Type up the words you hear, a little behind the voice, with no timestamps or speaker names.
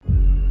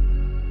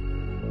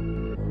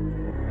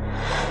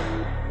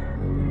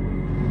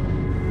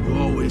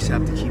always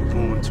have to keep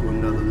going to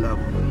another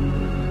level.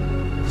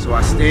 So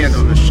I stand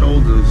on the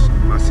shoulders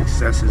of my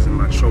successes and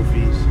my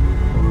trophies,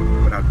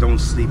 but I don't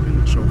sleep in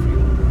the trophy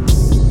room.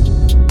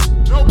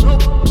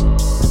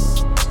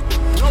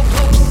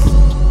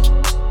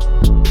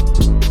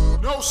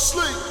 No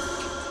sleep.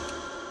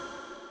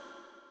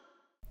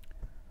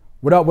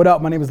 What up, what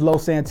up? My name is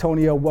Los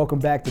Antonio. Welcome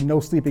back to No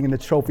Sleeping in the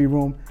Trophy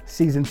Room,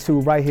 Season 2,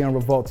 right here on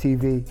Revolt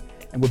TV.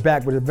 And we're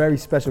back with a very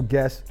special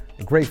guest,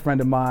 a great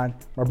friend of mine,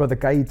 my brother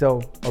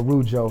Kaito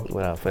Arujo.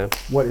 What up, fam?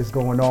 What is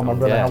going on, my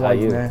brother? Good. How are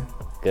you, man?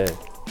 Good.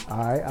 All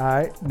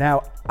right.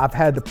 Now, I've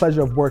had the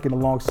pleasure of working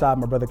alongside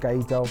my brother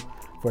Kaito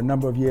for a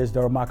number of years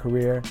during my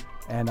career,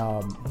 and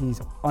he's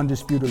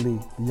undisputedly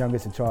the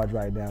youngest in charge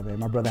right now, man.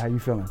 My brother, how you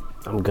feeling?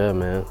 I'm good,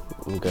 man.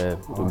 I'm good.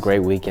 Awesome.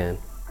 Great weekend.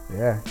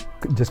 Yeah,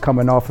 just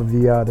coming off of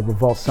the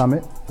Revolt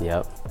Summit.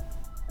 Yep.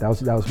 That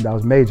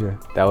was major.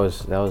 That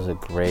was a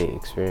great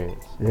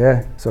experience.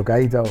 Yeah. So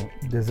Kaito,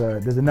 there's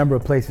a number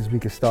of places we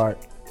could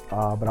start,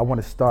 but I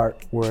want to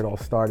start where it all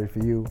started for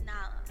you.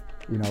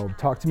 You know,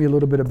 talk to me a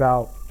little bit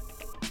about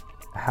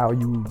how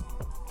who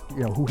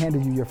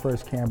handed you your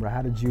first camera?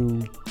 How did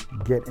you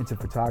get into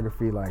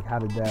photography? Like, how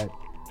did that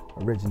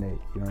originate?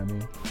 You know what I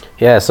mean?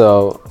 Yeah.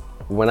 So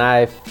when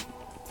I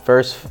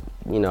first,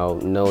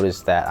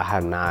 noticed that I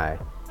had an eye,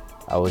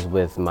 I was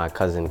with my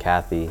cousin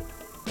Kathy,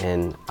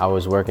 and I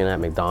was working at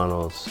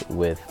McDonald's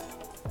with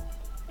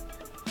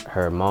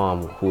her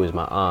mom, who is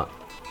my aunt.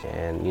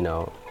 And,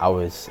 I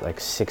was like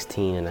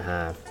 16 and a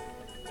half,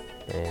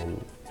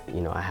 and,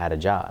 I had a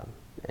job.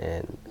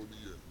 And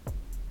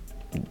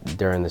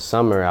during the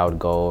summer, I would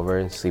go over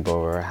and sleep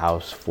over her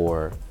house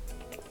for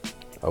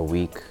a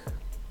week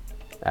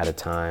at a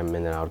time,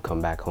 and then I would come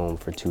back home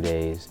for 2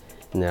 days,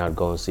 and then I would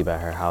go and sleep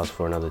at her house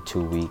for another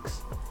 2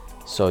 weeks.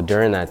 So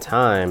during that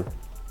time,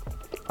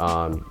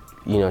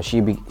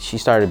 she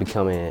started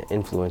becoming an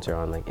influencer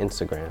on like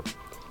Instagram.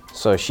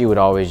 So she would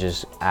always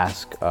just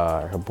ask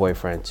her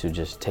boyfriend to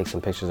just take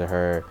some pictures of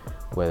her,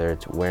 whether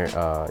it's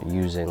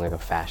using like a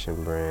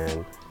fashion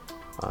brand.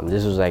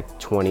 This was like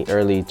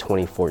early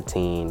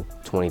 2014,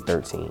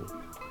 2013,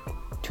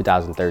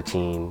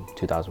 2013,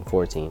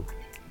 2014.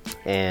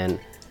 And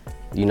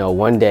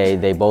one day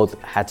they both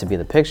had to be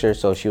the picture,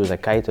 so she was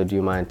like, Kaito, do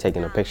you mind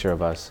taking a picture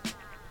of us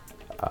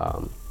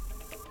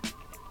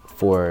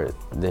for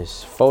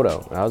this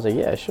photo? And I was like,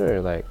 yeah, sure,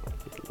 like,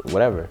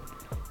 whatever.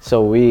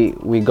 So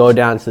we go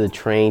down to the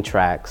train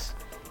tracks,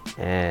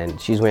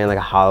 and she's wearing like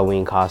a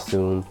Halloween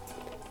costume,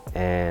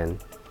 and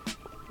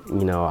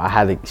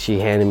she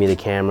handed me the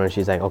camera, and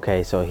she's like,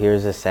 okay, so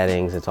here's the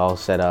settings, it's all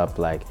set up,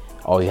 like,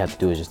 all you have to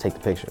do is just take the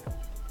picture.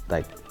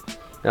 Like,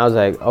 and I was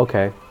like,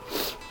 okay,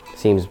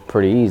 seems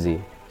pretty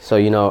easy. So,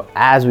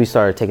 as we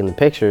started taking the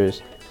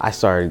pictures, I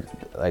started,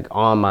 like,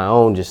 on my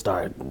own, just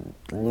started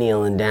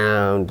kneeling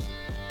down,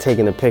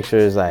 taking the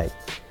pictures, like,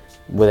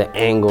 with an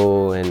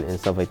angle and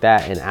stuff like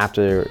that. And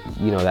after,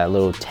 that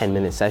little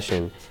 10-minute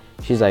session,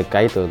 she's like,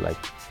 Kaito, like,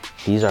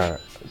 these are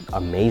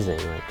amazing.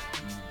 Like,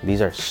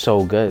 these are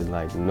so good.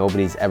 Like,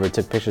 nobody's ever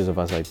took pictures of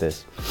us like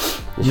this.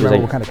 And you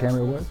remember what kind of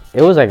camera it was?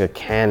 It was like a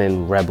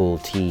Canon Rebel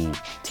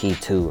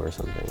T2 or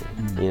something,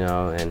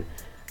 and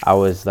I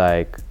was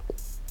like,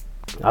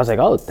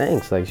 oh,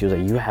 thanks. Like, she was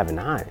like, you have an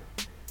eye.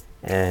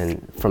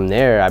 And from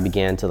there, I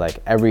began to,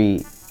 like,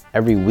 every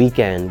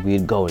weekend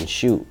we'd go and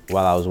shoot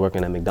while I was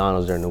working at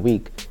McDonald's during the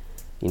week,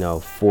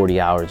 40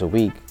 hours a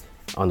week.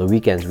 On the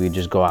weekends, we'd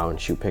just go out and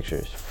shoot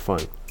pictures for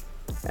fun.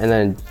 And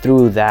then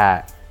through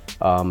that,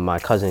 my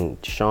cousin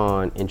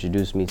Sean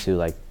introduced me to,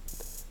 like,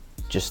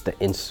 just the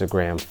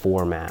Instagram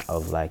format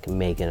of, like,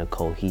 making a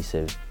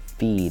cohesive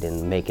feed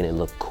and making it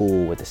look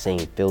cool with the same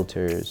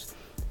filters.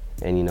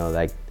 And,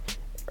 like,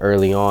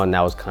 early on,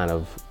 that was kind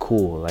of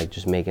cool, like,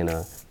 just making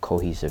a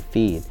cohesive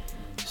feed.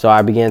 So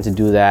I began to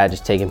do that,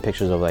 just taking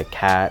pictures of like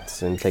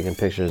cats and taking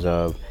pictures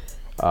of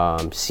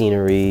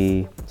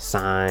scenery,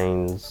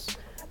 signs,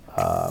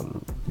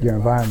 your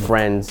environment,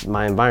 friends,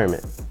 my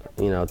environment,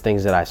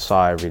 things that I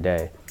saw every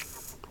day.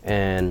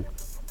 And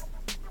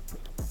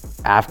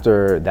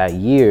after that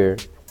year,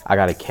 I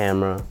got a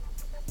camera,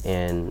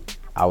 and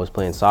I was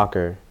playing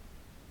soccer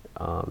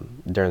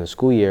during the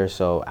school year.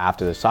 So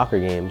after the soccer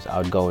games, I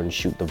would go and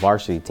shoot the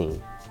varsity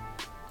team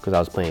because I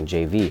was playing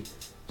JV.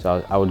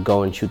 So I would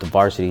go and shoot the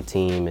varsity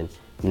team, and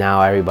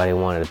now everybody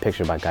wanted a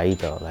picture by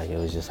Kaito. Like, it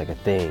was just like a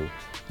thing.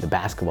 The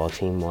basketball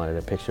team wanted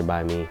a picture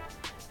by me,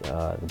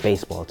 the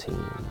baseball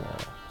team,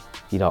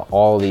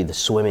 all the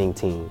swimming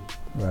team.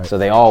 Right. So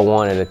they all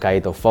wanted a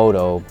Kaito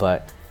photo,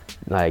 but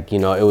like,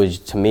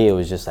 to me, it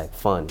was just like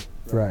fun.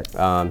 Right.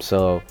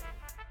 So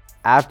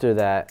after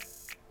that,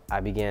 I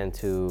began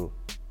to,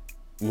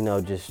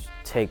 just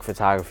take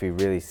photography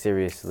really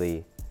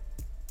seriously,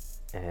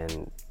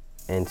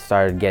 and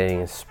started getting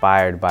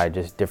inspired by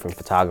just different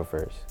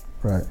photographers.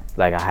 Right.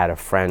 Like, I had a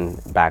friend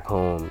back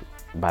home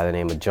by the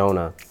name of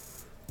Jonah,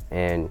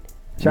 and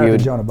shout out to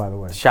Jonah, by the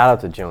way. Shout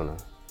out to Jonah.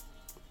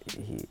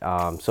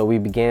 So we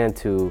began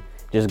to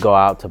just go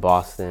out to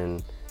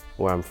Boston,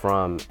 where I'm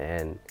from,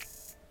 and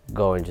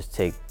go and just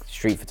take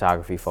street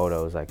photography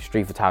photos. Like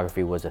street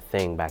photography was a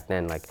thing back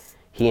then. Like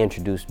he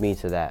introduced me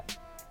to that,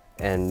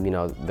 and you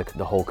know,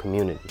 the whole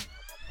community.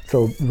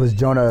 So was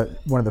Jonah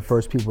one of the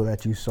first people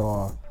that you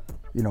saw,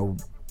 you know,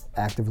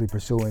 actively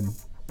pursuing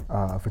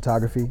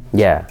photography?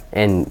 Yeah,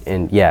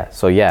 and yeah,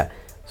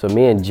 so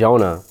me and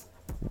Jonah,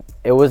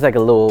 it was like a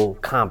little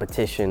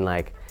competition.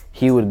 Like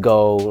he would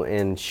go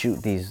and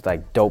shoot these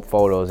like dope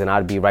photos, and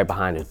I'd be right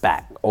behind his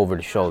back, over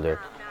the shoulder,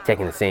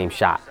 taking the same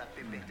shot.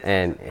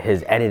 And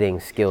his editing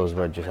skills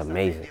were just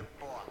amazing.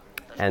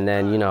 And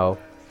then, you know,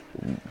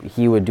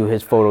 he would do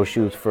his photo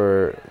shoots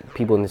for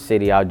people in the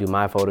city. I would do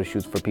my photo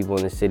shoots for people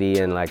in the city,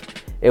 and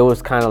like it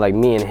was kind of like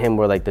me and him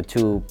were like the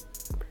two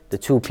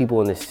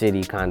people in the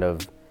city, kind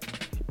of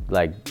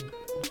like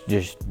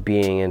just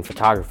being in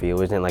photography. It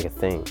wasn't like a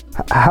thing.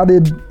 How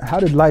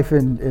did life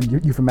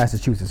in you from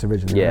Massachusetts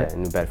originally? Yeah, right?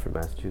 New Bedford,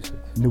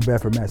 Massachusetts. New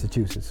Bedford,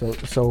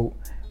 Massachusetts. So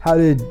how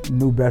did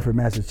New Bedford,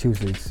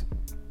 Massachusetts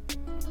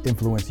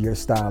influence your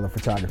style of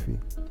photography?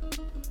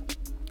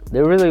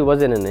 There really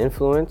wasn't an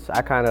influence.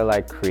 I kind of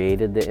like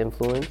created the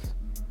influence,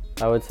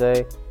 I would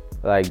say.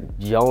 Like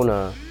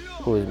Jonah,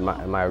 who is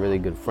my really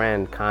good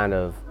friend, kind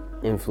of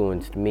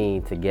influenced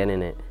me to get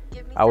in it.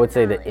 I would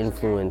say the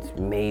influence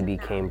maybe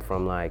came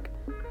from like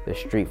the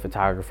street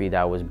photography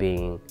that was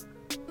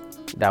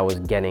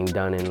getting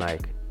done in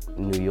like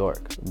New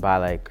York by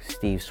like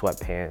Steve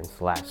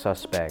Sweatpants, Last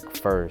Suspect,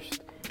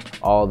 First,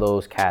 all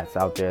those cats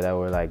out there that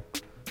were like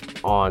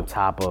on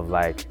top of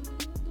like,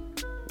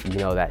 you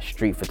know, that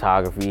street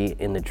photography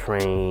in the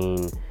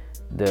train,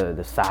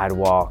 the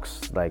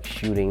sidewalks, like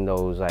shooting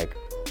those like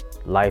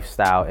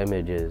lifestyle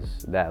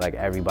images that like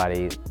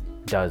everybody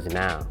does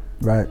now.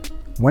 Right.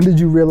 When did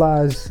you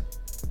realize,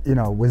 you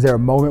know, was there a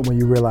moment when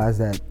you realized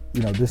that,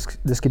 you know,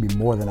 this could be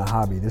more than a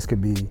hobby? This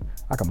could be,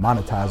 I can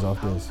monetize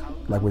off this.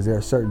 Like, was there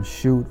a certain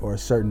shoot or a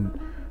certain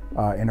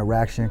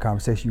interaction,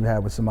 conversation you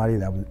had with somebody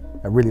that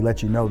really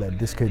let you know that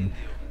this could,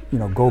 you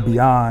know, go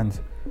beyond,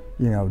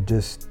 you know,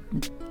 just,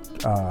 you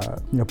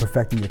know,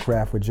 perfecting your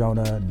craft with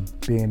Jonah and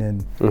being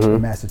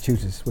in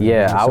Massachusetts?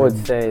 Yeah, I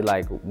would say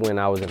like when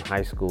I was in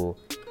high school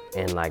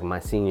and like my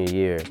senior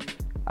year,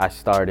 I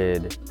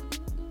started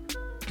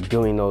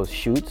doing those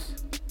shoots.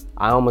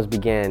 I almost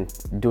began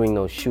doing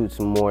those shoots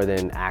more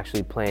than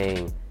actually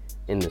playing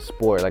in the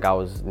sport. Like I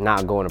was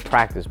not going to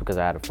practice because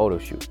I had a photo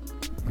shoot.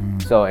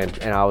 So,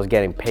 and I was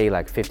getting paid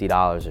like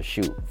 $50 a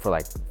shoot for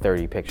like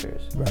 30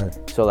 pictures.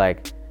 Right. So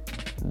like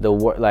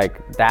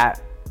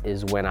that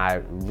is when I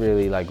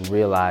really like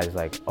realized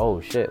like,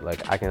 oh shit,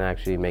 like I can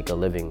actually make a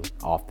living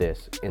off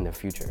this in the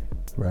future.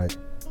 Right.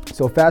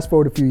 So fast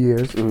forward a few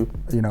years,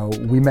 you know,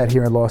 we met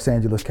here in Los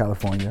Angeles,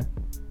 California.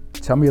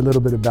 Tell me a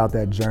little bit about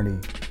that journey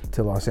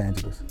to Los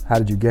Angeles. How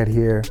did you get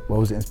here? What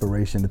was the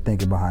inspiration, the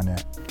thinking behind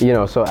that? You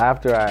know, so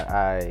after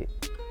I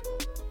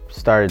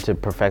started to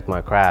perfect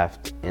my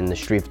craft in the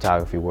street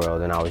photography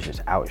world and I was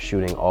just out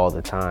shooting all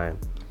the time,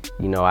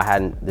 you know, I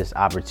had this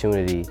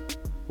opportunity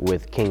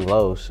with King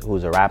Los,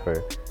 who's a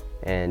rapper,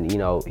 and you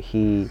know,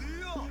 he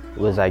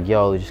was like,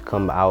 yo, just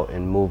come out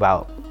and move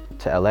out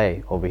to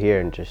LA over here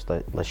and just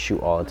let's shoot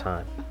all the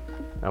time.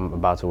 I'm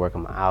about to work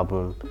on my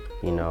album,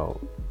 you know,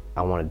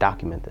 I want to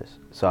document this.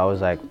 So I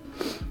was like,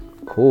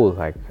 cool,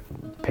 like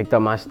picked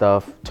up my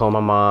stuff, told my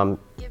mom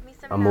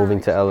I'm moving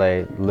to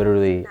LA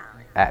literally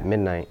at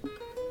midnight,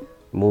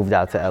 moved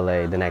out to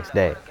LA the next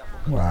day.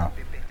 Wow.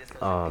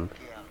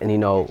 And you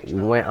know,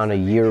 went on a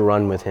year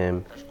run with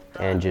him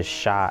and just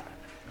shot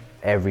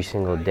every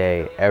single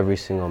day, every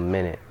single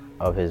minute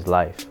of his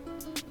life.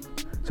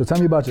 So tell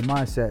me about your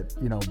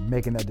mindset, you know,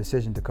 making that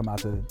decision to come out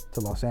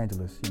to Los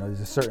Angeles. You know,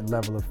 there's a certain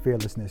level of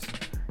fearlessness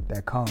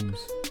that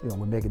comes, you know,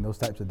 when making those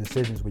types of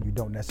decisions where you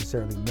don't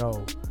necessarily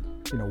know,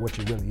 you know, what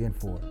you're really in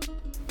for.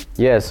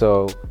 Yeah,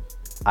 so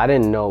I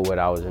didn't know what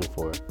I was in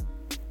for.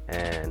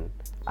 And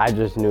I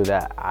just knew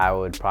that I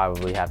would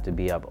probably have to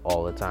be up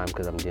all the time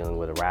because I'm dealing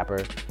with a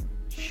rapper,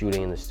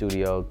 shooting in the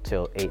studio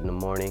till 8 in the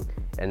morning.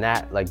 And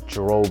that like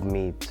drove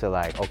me to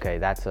like, okay,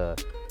 that's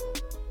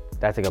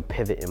like a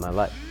pivot in my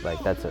life.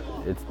 Like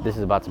this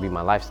is about to be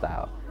my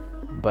lifestyle,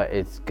 but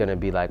it's gonna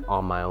be like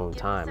on my own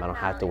time. I don't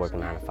have to work a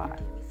 9 to 5.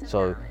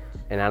 So,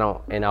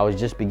 and I was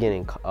just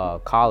beginning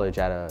college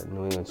at a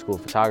New England School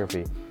of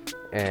Photography.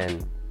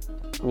 And,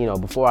 you know,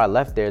 before I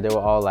left there, they were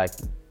all like,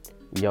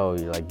 yo,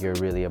 you're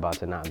really about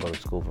to not go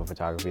to school for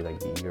photography,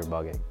 like you're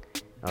bugging.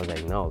 I was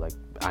like, no, like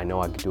I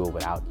know I could do it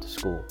without the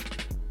school.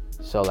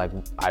 So like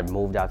I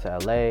moved out to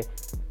LA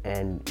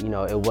and, you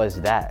know, it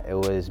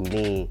was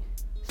me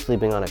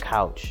sleeping on a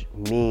couch,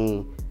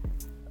 me,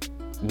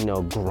 you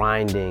know,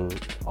 grinding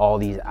all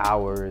these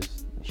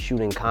hours,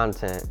 shooting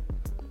content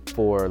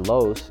for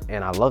Los,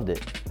 and I loved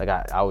it. Like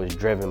I was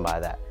driven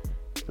by that.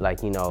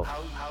 Like, you know,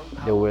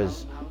 there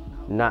was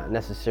not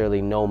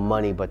necessarily no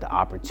money, but the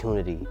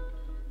opportunity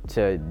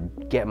to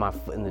get my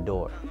foot in the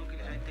door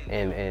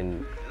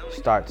and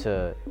start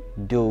to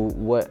do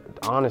what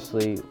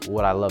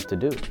I love to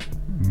do.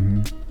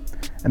 Mm-hmm.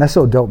 And that's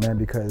so dope, man,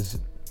 because,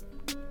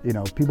 you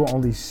know, people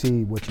only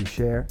see what you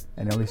share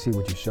and they only see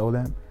what you show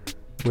them.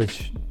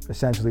 which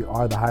essentially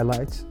are the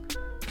highlights.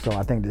 So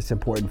I think it's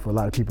important for a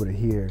lot of people to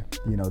hear,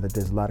 you know, that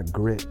there's a lot of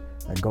grit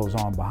that goes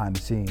on behind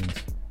the scenes,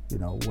 you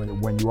know,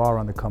 when you are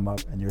on the come up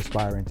and you're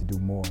aspiring to do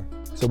more.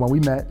 So when we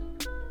met,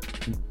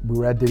 we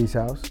were at Diddy's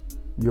house.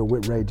 You were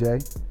with Ray J.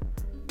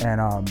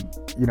 And,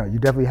 you know, you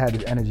definitely had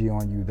this energy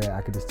on you that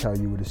I could just tell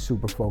you were just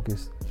super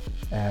focused.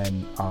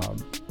 And,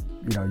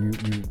 you know,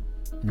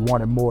 you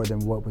wanted more than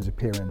what was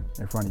appearing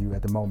in front of you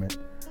at the moment.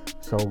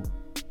 So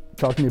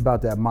talk to me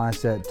about that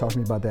mindset. Talk to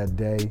me about that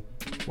day.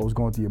 What was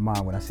going through your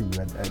mind when I see you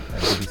at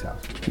Diddy's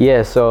house?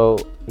 Yeah, so,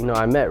 you know,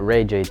 I met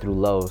Ray J through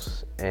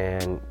Los,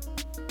 and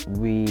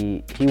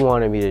he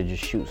wanted me to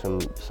just shoot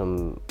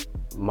some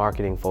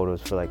marketing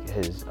photos for like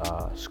his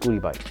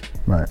Scooty bike.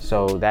 Right.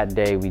 So that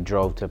day we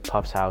drove to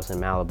Puff's house in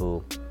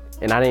Malibu,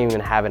 and I didn't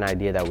even have an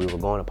idea that we were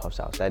going to Puff's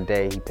house. That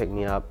day he picked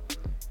me up.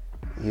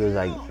 He was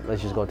like,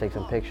 let's just go take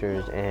some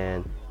pictures,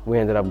 and we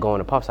ended up going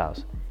to Puff's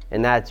house.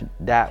 And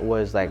that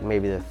was like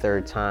maybe the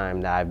third time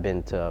that I've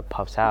been to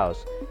Puff's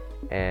house.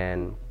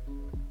 And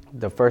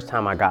the first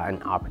time I got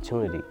an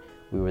opportunity,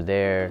 we were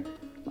there,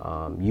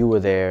 you were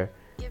there,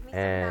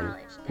 and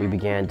we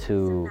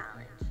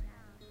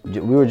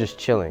were just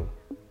chilling.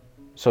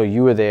 So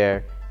you were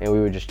there and we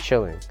were just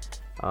chilling.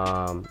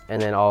 And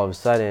then all of a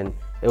sudden,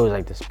 it was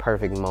like this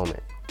perfect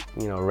moment.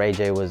 You know, Ray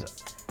J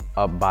was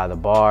up by the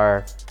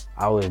bar,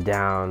 I was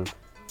down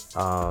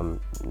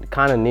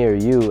kind of near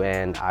you,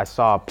 and I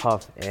saw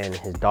Puff and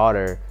his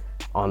daughter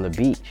on the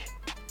beach.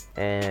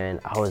 And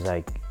I was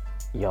like,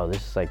 yo,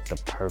 this is like the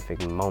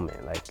perfect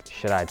moment. Like,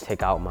 should I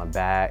take out my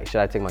bag?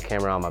 Should I take my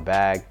camera out of my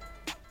bag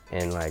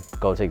and like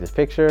go take this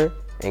picture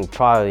and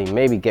probably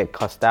maybe get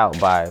cussed out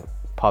by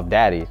Puff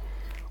Daddy?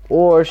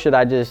 Or should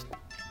I just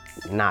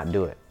not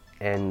do it?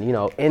 And you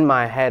know, in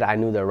my head, I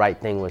knew the right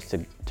thing was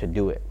to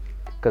do it.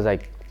 Cause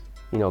like,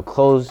 you know,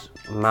 closed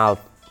mouth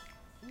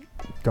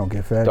don't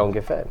get fed. Don't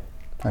get fed.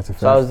 That's a fact.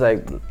 So I was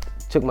like,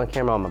 took my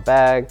camera out of my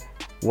bag,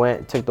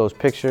 went, took those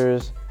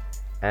pictures,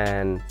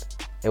 and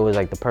it was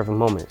like the perfect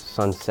moment.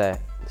 Sun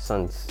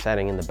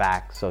setting in the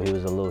back, so he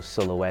was a little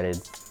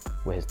silhouetted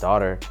with his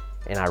daughter,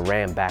 and I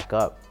ran back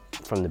up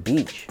from the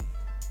beach,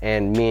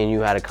 and me and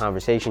you had a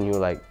conversation. You were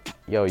like,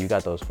 yo, you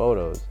got those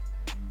photos?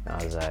 And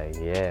I was like,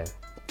 yeah.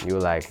 You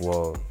were like,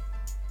 well,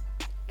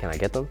 can I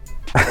get them?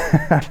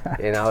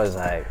 And I was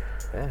like,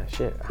 yeah,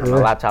 shit, I have my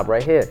laptop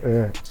right here.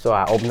 Yeah. So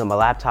I opened up my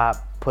laptop,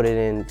 put it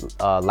in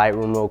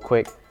Lightroom real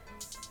quick.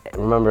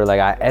 Remember, like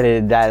I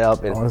edited that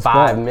up in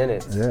 5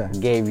 minutes. Yeah.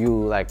 Gave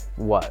you like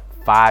what,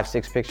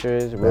 5-6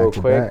 pictures real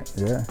quick,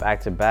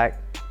 back to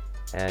back,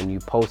 and you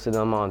posted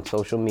them on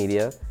social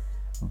media.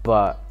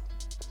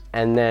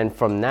 And then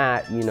from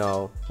that, you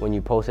know, when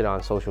you posted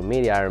on social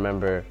media, I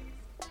remember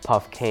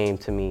Puff came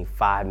to me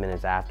 5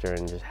 minutes after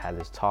and just had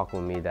this talk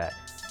with me that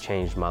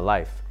changed my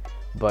life.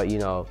 But you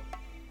know,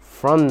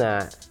 from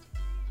that,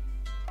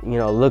 you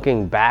know,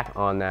 looking back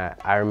on that,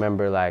 I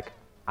remember like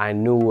I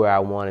knew where I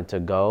wanted to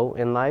go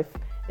in life,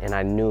 and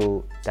I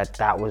knew that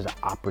that was the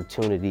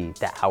opportunity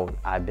that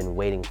I've been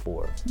waiting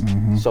for.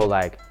 Mm-hmm. So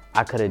like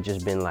I could have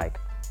just been like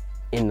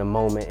in the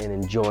moment and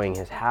enjoying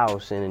his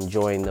house and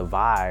enjoying the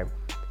vibe,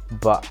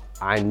 but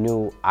I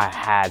knew I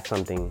had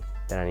something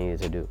that I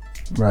needed to do.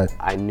 Right.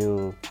 I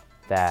knew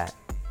that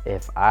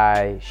if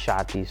I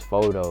shot these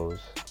photos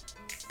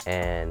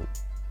and,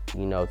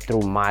 you know,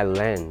 through my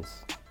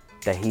lens,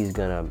 that he's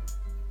gonna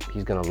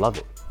love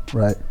it.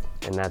 Right.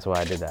 And that's why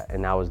I did that.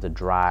 And that was the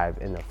drive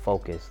and the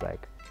focus.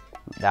 Like,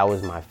 that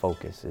was my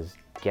focus, is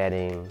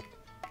getting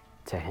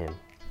to him.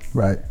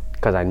 Right.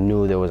 Because I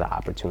knew there was an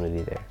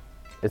opportunity there.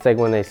 It's like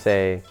when they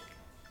say,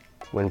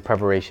 when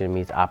preparation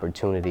meets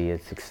opportunity,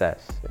 it's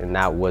success. And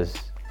that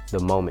was the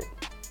moment.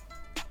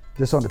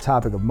 Just on the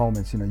topic of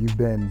moments, you know,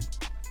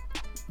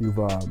 you're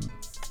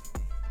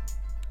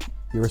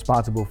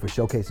responsible for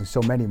showcasing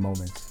so many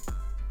moments.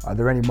 Are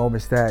there any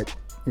moments that,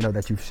 you know,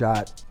 that you've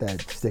shot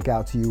that stick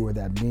out to you or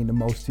that mean the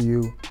most to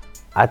you?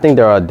 I think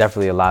there are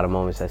definitely a lot of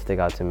moments that stick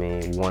out to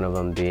me. One of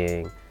them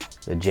being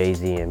the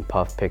Jay-Z and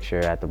Puff picture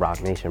at the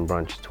Roc Nation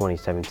brunch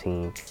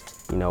 2017,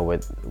 you know,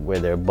 where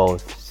they're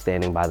both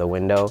standing by the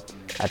window.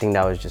 I think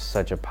that was just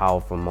such a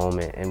powerful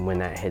moment. And when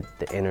that hit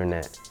the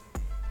internet,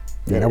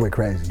 that went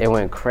crazy. It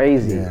went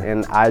crazy. Yeah.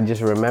 And I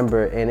just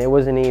remember, and it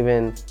wasn't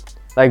even,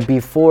 like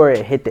before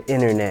it hit the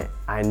internet,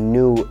 I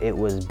knew it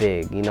was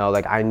big. You know,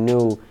 like I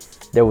knew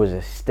there was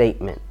a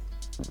statement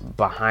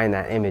behind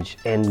that image.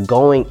 And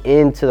going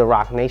into the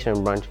Roc Nation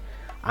brunch,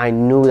 I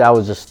knew that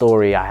was a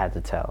story I had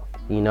to tell.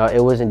 You know,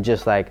 it wasn't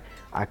just like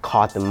I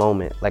caught the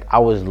moment. Like I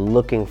was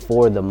looking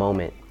for the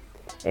moment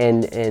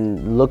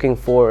and looking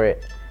for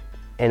it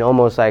in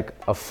almost like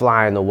a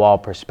fly on the wall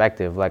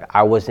perspective. Like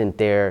I wasn't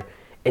there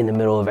in the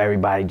middle of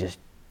everybody just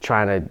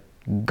trying to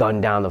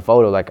gun down the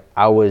photo. Like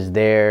I was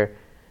there,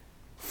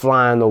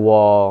 fly on the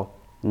wall,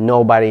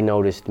 nobody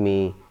noticed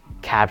me,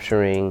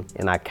 capturing,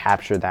 and I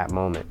captured that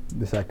moment.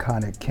 This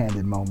iconic,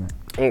 candid moment.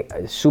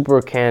 A super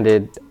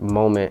candid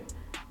moment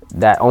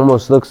that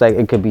almost looks like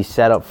it could be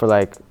set up for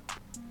like,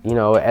 you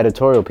know, an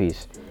editorial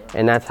piece.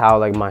 And that's how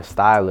like my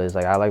style is.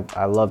 Like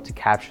I love to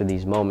capture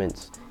these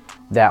moments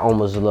that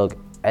almost look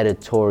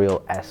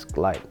editorial-esque,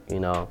 like, you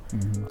know.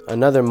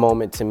 Another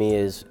moment to me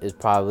is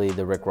probably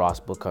the Rick Ross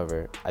book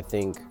cover. I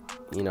think,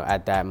 you know,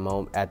 at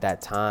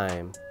that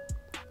time,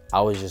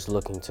 I was just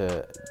looking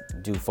to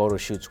do photo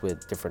shoots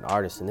with different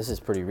artists, and this is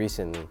pretty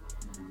recently.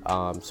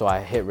 So I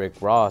hit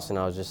Rick Ross and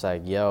I was just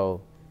like,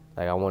 yo,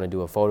 like, I want to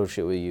do a photo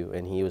shoot with you.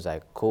 And he was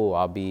like, cool,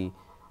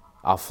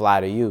 I'll fly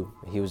to you.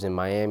 He was in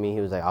Miami,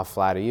 he was like, I'll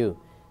fly to you.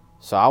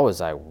 So I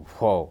was like,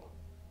 whoa.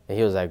 And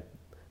he was like,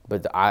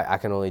 but I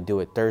can only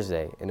do it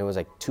Thursday. And it was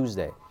like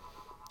Tuesday.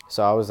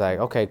 So I was like,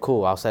 okay,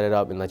 cool, I'll set it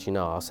up and let you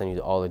know. I'll send you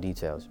all the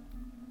details.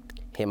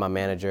 Hit my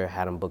manager,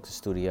 had him book the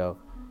studio,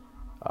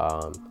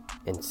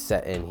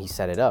 and he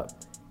set it up.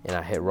 And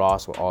I hit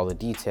Ross with all the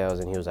details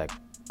and he was like,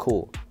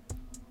 cool.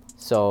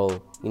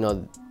 So, you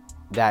know,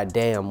 that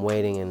day I'm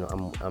waiting and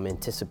I'm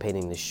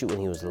anticipating the shoot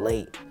and he was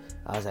late.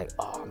 I was like,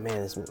 oh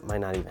man, this might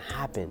not even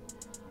happen.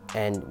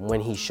 And when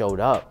he showed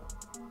up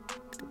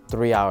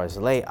 3 hours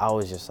late, I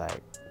was just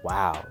like,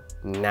 wow,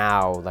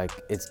 now like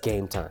it's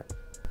game time.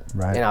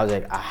 Right. And I was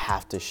like, I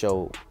have to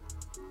show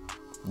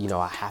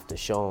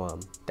him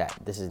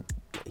that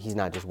he's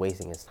not just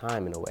wasting his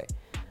time in a way.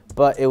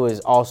 But it was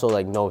also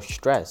like no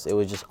stress. It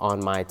was just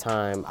on my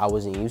time. I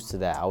wasn't used to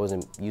that. I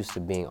wasn't used to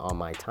being on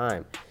my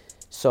time.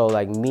 So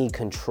like me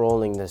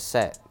controlling the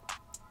set,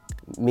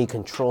 me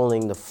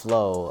controlling the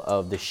flow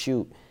of the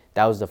shoot,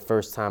 that was the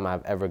first time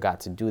I've ever got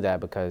to do that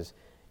because,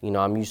 you know,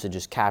 I'm used to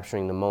just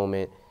capturing the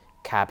moment,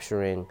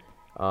 capturing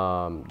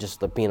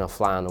just like being a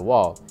fly on the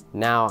wall.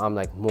 Now I'm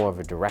like more of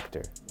a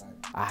director.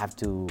 I have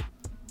to,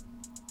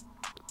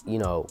 you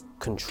know,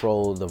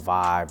 control the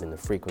vibe and the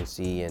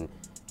frequency and,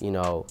 you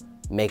know,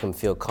 make him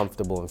feel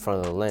comfortable in front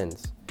of the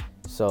lens.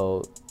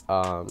 So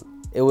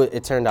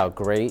it turned out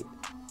great.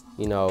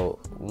 You know,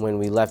 when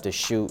we left the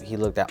shoot, he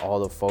looked at all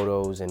the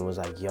photos and was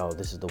like, yo,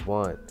 this is the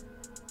one.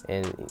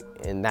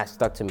 And that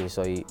stuck to me.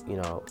 So, you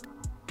know,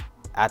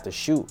 at the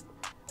shoot,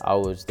 I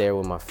was there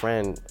with my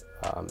friend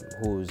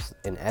who's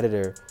an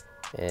editor,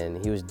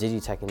 and he was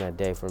digiteching that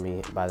day for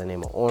me by the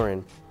name of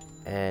Oren.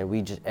 And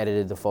we just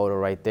edited the photo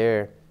right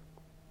there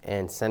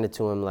and sent it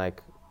to him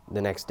like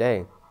the next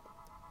day.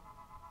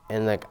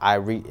 And like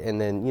and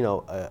then, you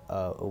know,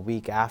 a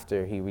week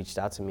after, he reached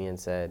out to me and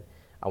said,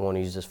 I want to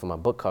use this for my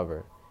book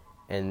cover.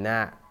 And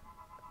that,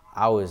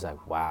 I was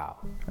like, wow.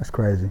 That's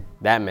crazy.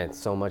 That meant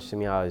so much to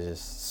me. I was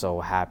just so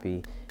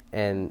happy.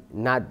 And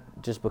not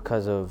just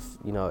because of,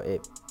 you know,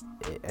 it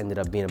ended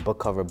up being a book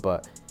cover,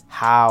 but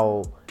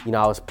how, you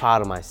know, I was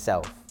proud of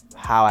myself,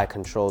 how I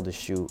controlled the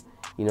shoot.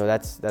 You know,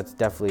 that's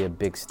definitely a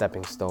big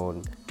stepping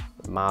stone,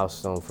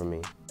 milestone for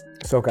me.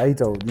 So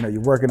Kaito, you know, you're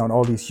working on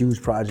all these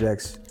huge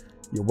projects.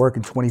 You're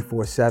working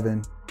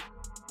 24/7.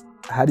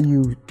 How do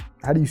you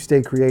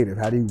stay creative?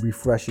 How do you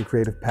refresh your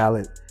creative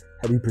palette?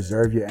 How do you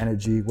preserve your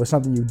energy? What's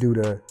something you do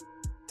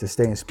to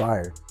stay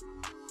inspired?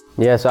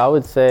 Yeah, so I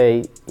would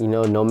say, you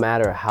know, no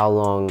matter how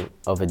long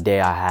of a day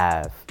I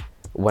have,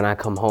 when I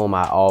come home,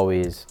 I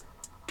always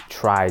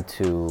try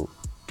to,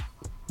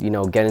 you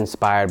know, get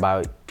inspired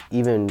by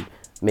even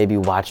maybe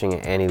watching an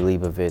Annie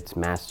Leibovitz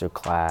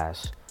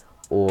masterclass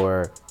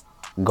or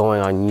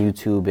going on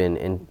YouTube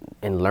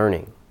and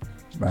learning.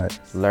 Right.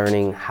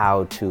 Learning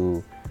how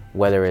to,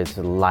 whether it's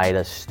light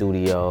a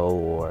studio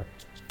or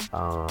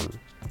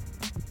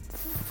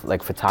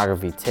like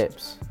photography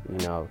tips, you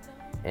know,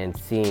 and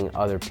seeing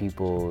other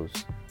people's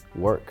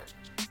work.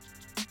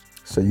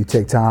 So you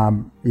take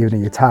time, even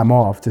in your time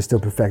off, to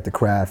still perfect the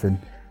craft and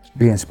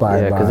be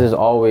inspired by. Yeah, because there's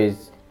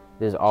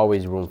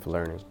always room for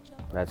learning.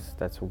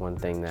 That's one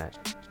thing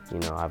that, you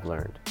know, I've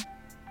learned.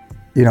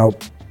 You know,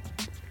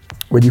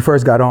 when you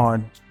first got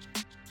on,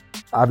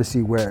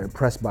 obviously we're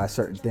impressed by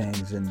certain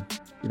things and,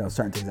 you know,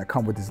 certain things that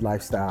come with this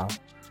lifestyle.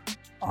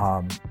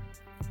 Time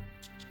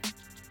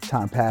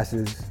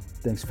passes,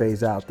 things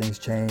phase out, things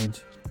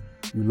change,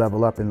 you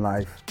level up in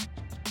life.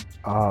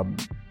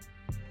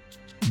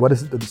 What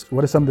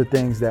are some of the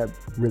things that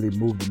really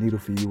move the needle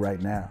for you right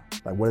now?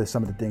 Like, what are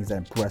some of the things that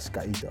impress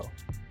Kaito,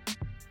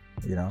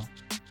 you know?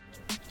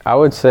 I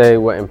would say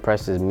what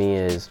impresses me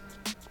is,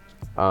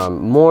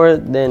 more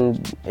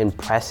than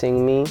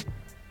impressing me,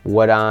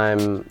 what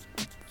I'm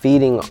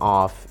feeding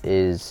off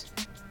is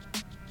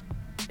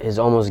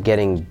almost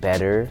getting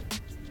better,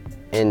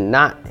 and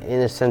not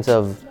in a sense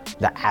of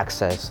the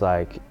access,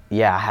 like,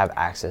 yeah, I have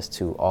access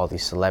to all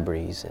these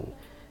celebrities, and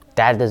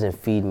that doesn't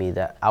feed me.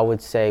 That I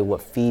would say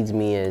what feeds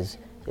me is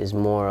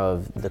more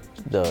of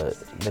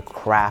the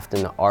craft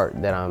and the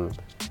art that I'm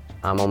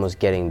almost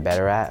getting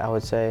better at, I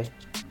would say.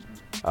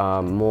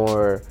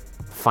 More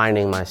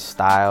finding my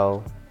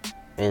style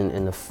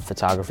in the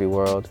photography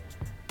world,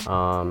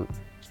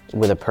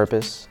 with a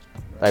purpose.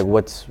 Like,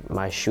 what's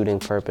my shooting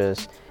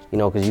purpose? You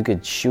know, because you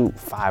could shoot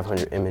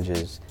 500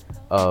 images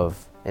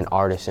of an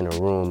artist in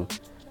a room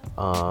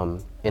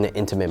in an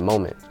intimate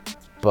moment.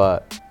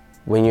 But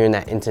when you're in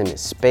that intimate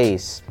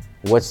space,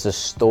 what's the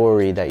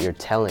story that you're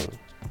telling?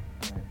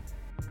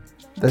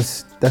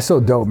 That's so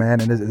dope, man.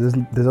 And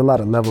there's a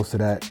lot of levels to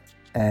that.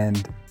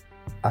 And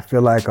I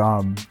feel like,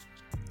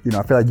 you know,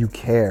 I feel like you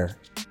care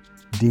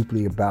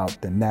deeply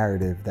about the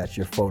narrative that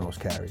your photos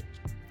carry?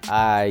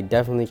 I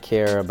definitely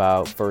care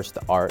about first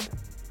the art.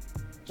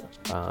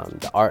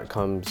 The art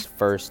comes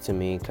first to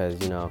me because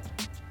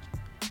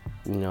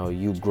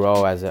you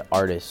grow as an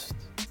artist.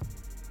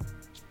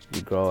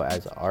 You grow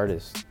as an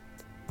artist,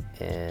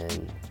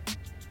 and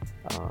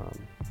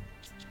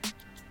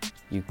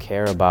you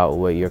care about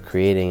what you're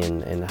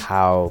creating and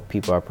how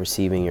people are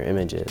perceiving your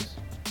images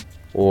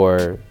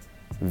or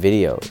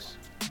videos.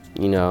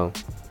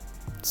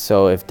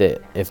 So if the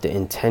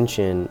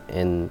intention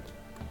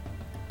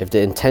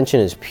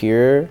is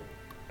pure,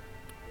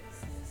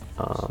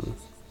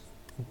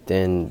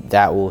 then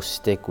that will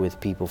stick with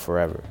people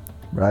forever.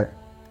 Right.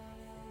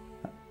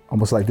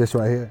 Almost like this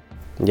right here.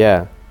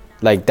 Yeah,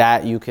 like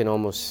that. You can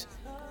almost.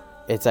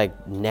 It's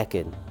like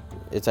naked.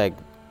 It's like.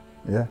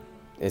 Yeah.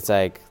 It's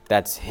like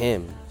that's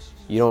him.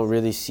 You don't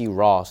really see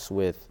Ross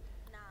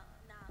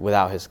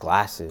without his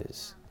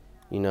glasses,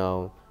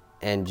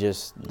 and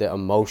just the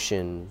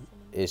emotion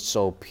is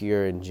so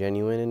pure and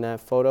genuine in that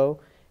photo.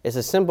 It's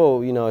a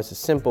simple, it's a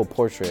simple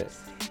portrait,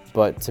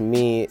 but to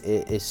me,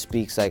 it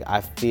speaks like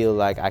I feel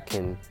like I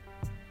can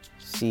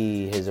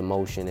see his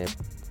emotion.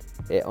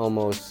 It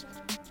almost,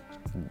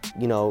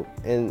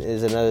 and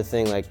is another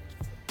thing, like,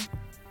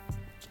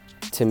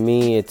 to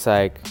me, it's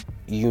like,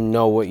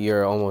 what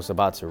you're almost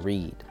about to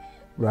read.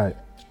 Right.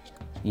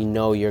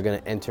 You're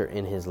gonna enter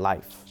in his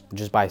life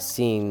just by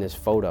seeing this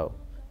photo.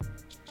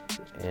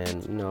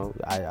 And,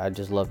 I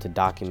just love to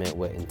document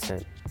with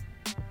intent.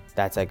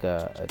 That's like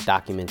a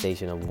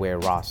documentation of where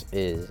Ross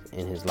is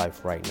in his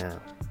life right now.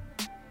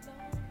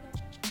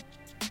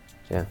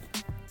 Yeah.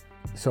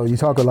 So you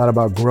talk a lot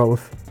about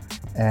growth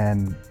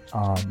and,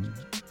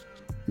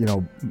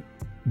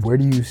 where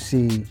do you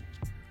see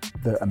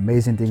the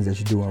amazing things that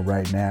you're doing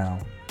right now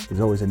is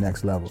always the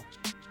next level.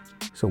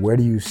 So where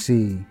do you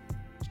see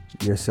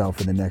yourself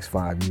in the next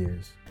 5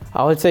 years?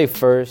 I would say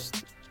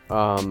first,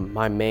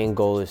 my main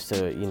goal is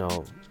to,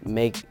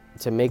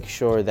 make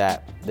sure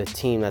that the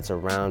team that's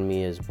around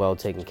me is well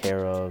taken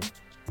care of,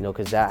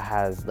 because that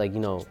has,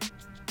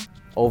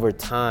 over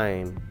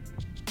time,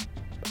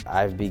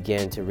 I've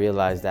began to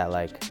realize that,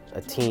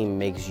 a team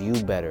makes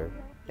you better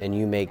and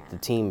you make the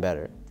team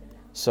better.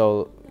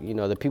 So,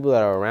 the people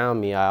that are around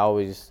me, I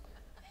always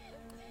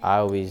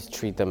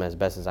treat them as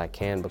best as I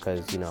can because,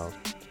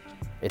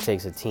 it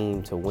takes a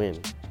team to win.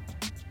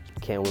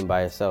 You can't win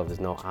by yourself. There's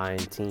no I in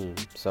team.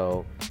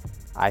 So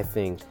I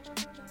think,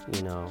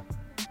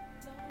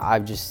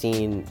 I've just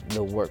seen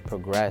the work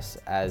progress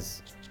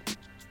as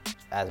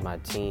my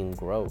team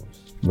grows.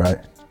 Right.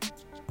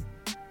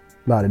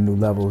 A lot of new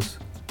levels,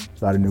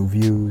 a lot of new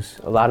views.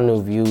 A lot of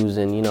new views,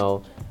 and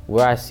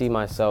where I see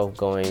myself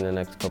going in the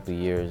next couple of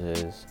years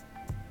is,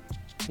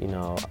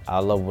 I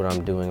love what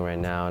I'm doing right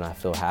now and I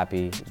feel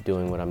happy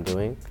doing what I'm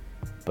doing,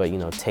 but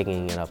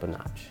taking it up a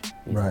notch.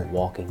 Right.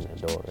 Walking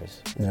the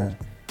doors. Yeah.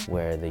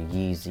 Where the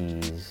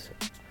Yeezys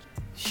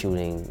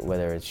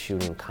whether it's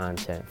shooting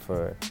content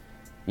for,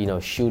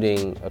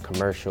 shooting a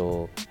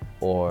commercial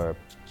or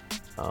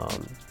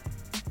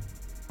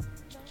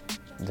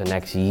the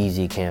next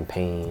Yeezy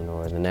campaign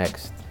or the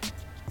next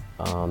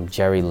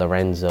Jerry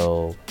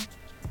Lorenzo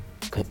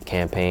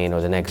campaign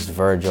or the next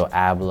Virgil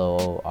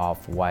Abloh,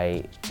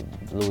 Off-White,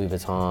 Louis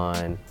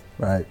Vuitton.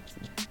 Right.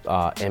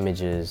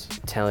 Images,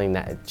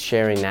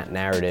 sharing that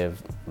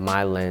narrative,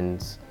 my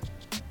lens,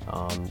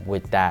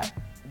 with that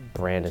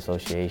brand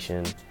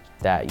association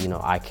that,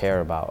 I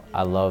care about.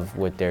 I love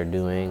what they're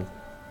doing.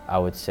 I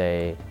would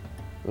say,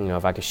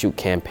 if I could shoot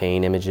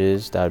campaign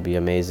images, that would be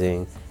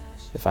amazing.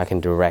 If I can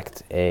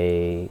direct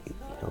a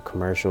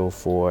commercial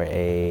for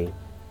a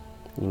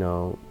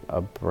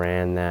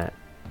brand that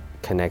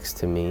connects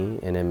to me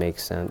and it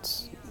makes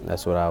sense,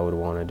 that's what I would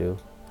want to do.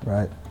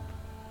 Right.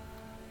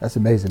 That's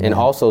amazing. And man.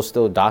 also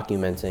still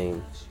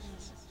documenting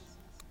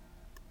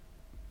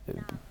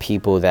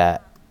people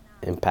that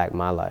impact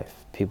my life,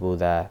 people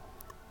that,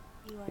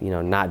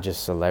 not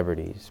just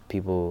celebrities,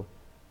 people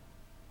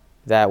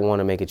that want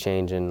to make a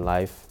change in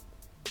life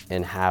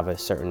and have a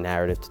certain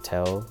narrative to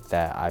tell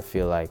that I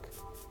feel like,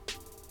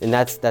 and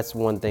that's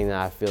one thing that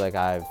I feel like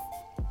I've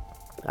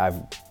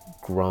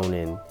grown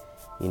in,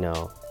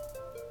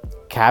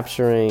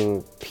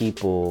 capturing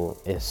people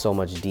is so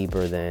much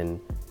deeper than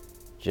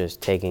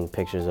just taking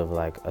pictures of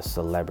a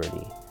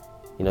celebrity.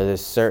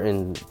 There's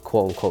certain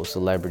quote unquote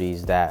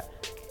celebrities that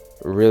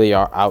really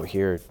are out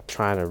here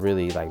trying to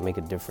really make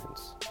a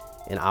difference.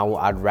 And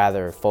I'd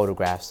rather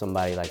photograph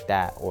somebody like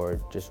that or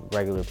just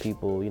regular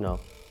people,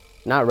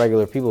 not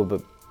regular people,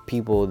 but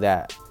people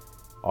that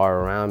are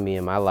around me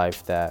in my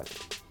life that,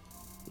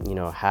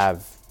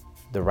 have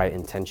the right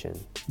intention.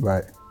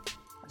 Right.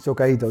 So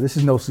Kaito, this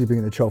is no sleeping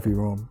in the trophy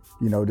room.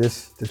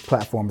 This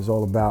platform is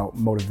all about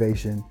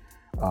motivation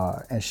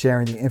and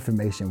sharing the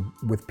information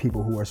with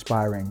people who are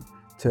aspiring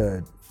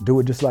to do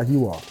it just like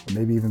you are, or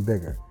maybe even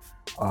bigger.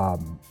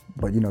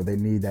 But they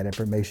need that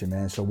information,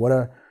 man. So what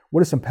are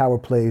some power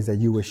plays that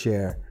you would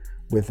share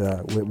with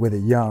a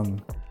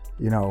young,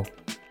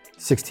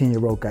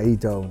 16-year-old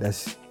Kaito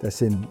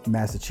that's in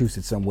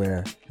Massachusetts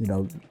somewhere,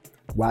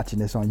 watching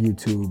this on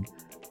YouTube,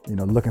 you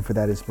know, looking for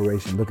that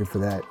inspiration, looking for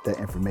that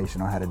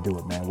information on how to do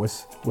it, man?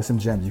 What's some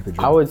gems you could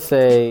drop? I would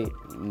say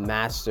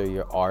master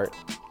your art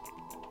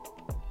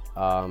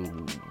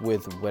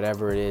with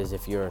whatever it is.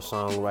 If you're a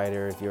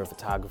songwriter, if you're a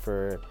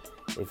photographer,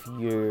 if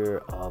you're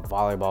a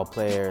volleyball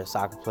player,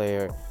 soccer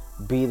player,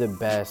 be the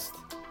best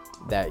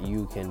that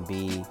you can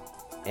be,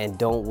 and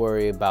don't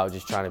worry about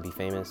just trying to be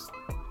famous.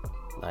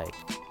 Like,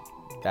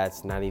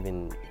 that's not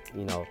even,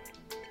 you know,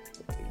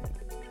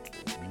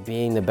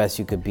 being the best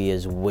you could be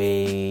is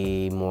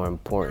way more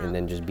important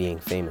than just being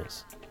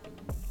famous.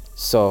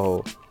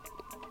 So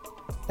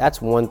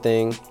that's one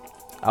thing.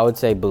 I would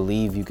say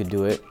believe you could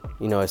do it.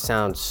 You know, it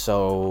sounds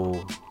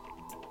so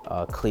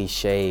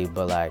cliche,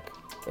 but like,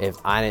 if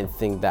I didn't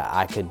think that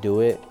I could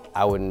do it,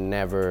 I would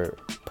never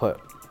put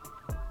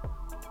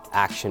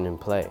action in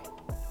play.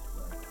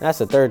 That's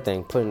the third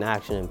thing, putting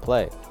action in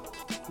play.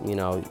 You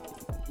know,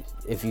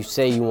 if you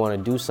say you want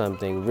to do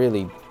something,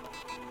 really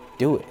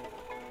do it.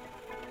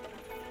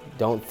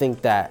 Don't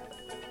think that,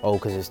 oh,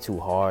 because it's too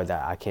hard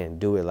that I can't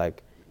do it.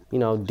 Like, you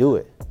know, do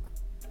it.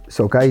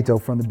 So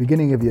Kaito, from the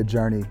beginning of your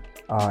journey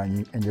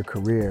in your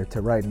career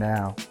to right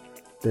now,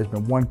 there's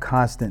been one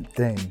constant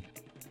thing,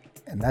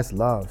 and that's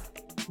love.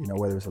 You know,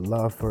 whether it's a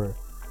love for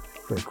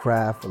the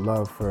craft, a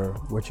love for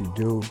what you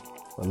do,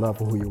 a love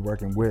for who you're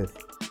working with.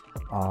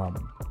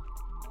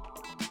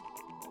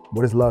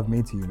 What does love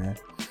mean to you, man?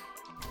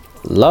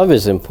 Love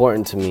is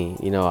important to me.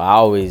 You know, I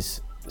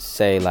always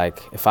say,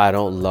 like, if I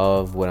don't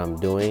love what I'm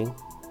doing,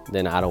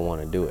 then I don't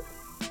want to do it.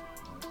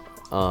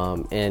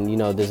 And, you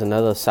know, there's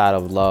another side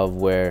of love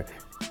where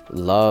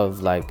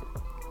love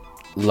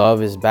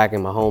is back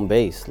in my home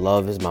base.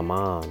 Love is my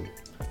mom.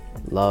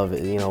 Love,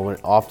 you know,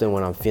 often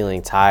when I'm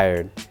feeling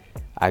tired,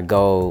 I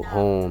go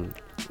home,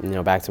 you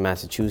know, back to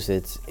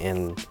Massachusetts,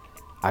 and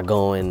I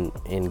go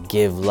and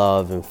give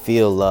love and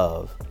feel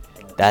love.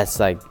 That's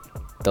like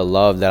the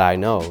love that I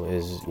know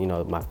is, you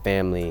know, my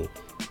family,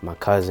 my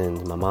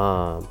cousins, my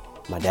mom,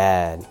 my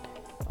dad.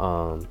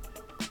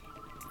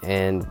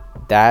 And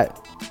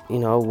that, you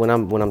know, when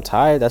I'm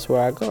tired, that's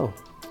where I go.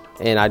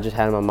 And I just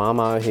had my mom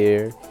out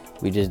here.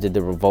 We just did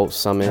the Revolt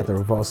Summit. At the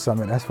Revolt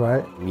Summit, that's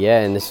right.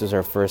 Yeah, and this was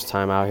her first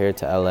time out here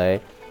to LA,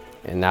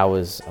 and that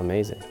was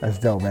amazing. That's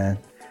dope, man.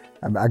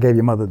 I gave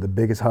your mother the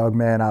biggest hug,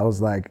 man. I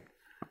was like,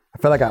 I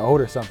felt like I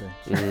owed her something.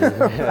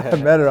 I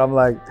met her, I'm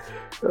like,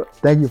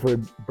 thank you for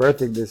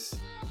birthing this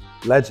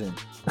legend.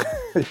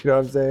 You know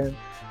what I'm saying?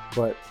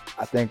 But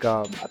I think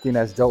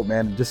that's dope,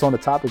 man. Just on the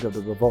topic of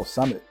the Revolt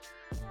Summit,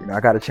 you know,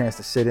 I got a chance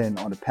to sit in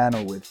on the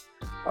panel with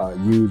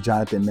you,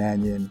 Jonathan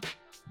Mannion,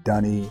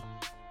 Dunny,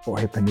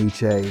 Jorge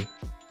Peniche,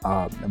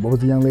 and what was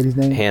the young lady's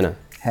name? Hannah.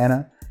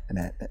 Hannah,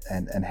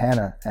 and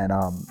Hannah, and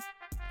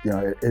you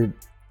know, it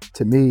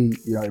to me,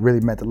 you know, it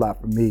really meant a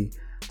lot for me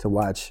to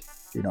watch,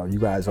 you know, you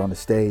guys on the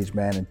stage,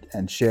 man,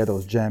 and share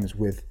those gems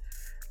with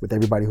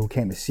everybody who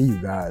came to see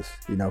you guys,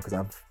 you know, because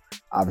I've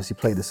obviously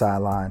played the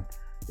sideline,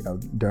 you know,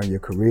 during your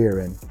career,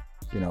 and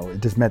you know,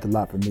 it just meant a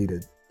lot for me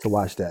to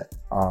watch that.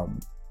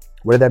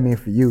 What did that mean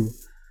for you,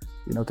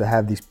 you know, to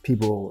have these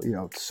people, you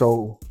know,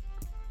 so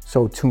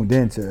tuned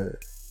in to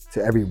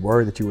every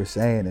word that you were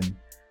saying, and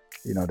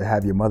you know, to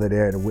have your mother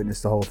there to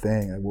witness the whole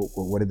thing?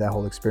 What did that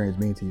whole experience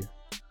mean to you?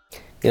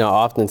 You know,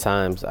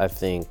 oftentimes I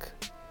think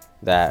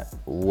that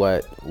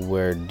what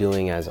we're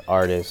doing as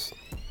artists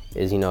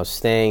is, you know,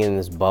 staying in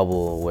this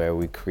bubble where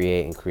we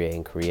create and create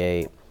and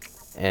create.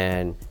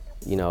 And,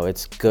 you know,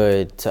 it's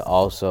good to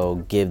also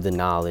give the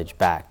knowledge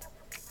back.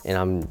 And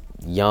I'm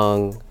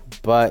young,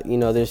 but, you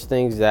know, there's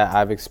things that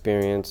I've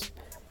experienced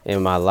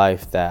in my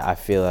life that I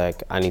feel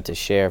like I need to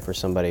share for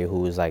somebody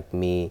who is like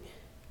me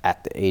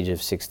at the age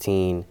of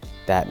 16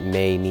 that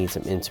may need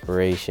some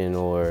inspiration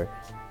or,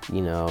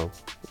 you know,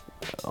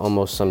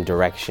 almost some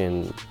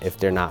direction if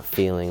they're not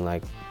feeling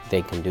like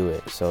they can do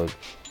it. So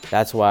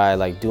that's why,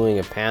 like, doing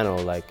a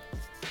panel, like,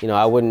 you know,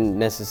 I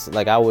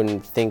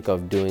wouldn't think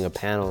of doing a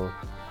panel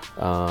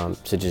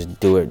to just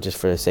do it just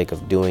for the sake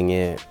of doing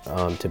it,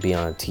 to be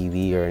on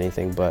TV or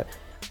anything, but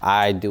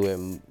I do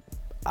it.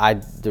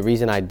 The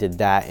reason I did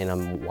that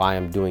and why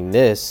I'm doing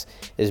this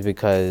is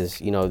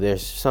because, you know,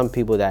 there's some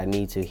people that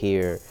need to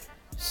hear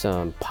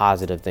some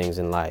positive things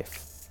in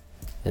life,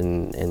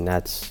 and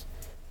that's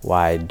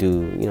why I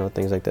do, you know,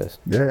 things like this.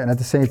 Yeah, and at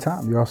the same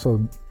time, you're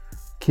also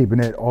keeping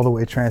it all the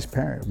way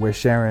transparent. We're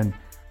sharing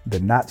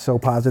the not so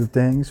positive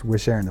things. We're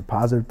sharing the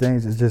positive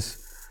things. It's just,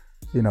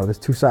 you know, there's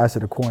two sides to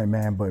the coin,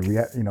 man. But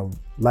you know,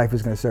 life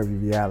is gonna serve you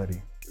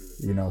reality.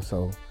 You know,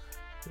 so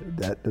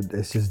that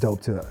it's just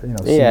dope to, you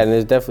know. Yeah, and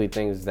there's definitely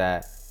things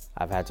that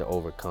I've had to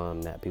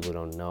overcome that people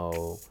don't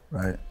know.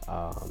 Right.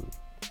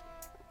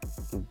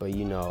 But,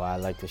 you know, I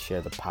like to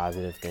share the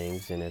positive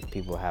things, and if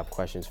people have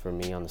questions for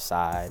me on the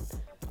side,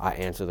 I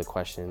answer the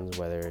questions,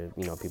 whether,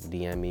 you know, people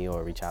DM me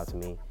or reach out to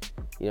me.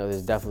 You know,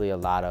 there's definitely a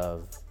lot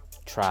of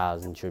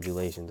trials and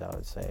tribulations, I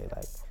would say,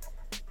 like,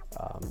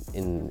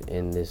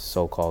 in this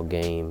so-called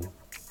game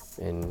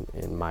in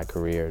my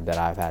career that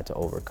I've had to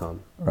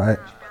overcome. Right.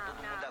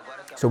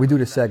 So we do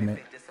this segment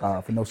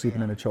for No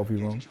Sleeping in the Trophy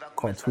Room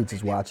called Tweets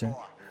is Watching.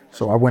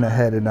 So I went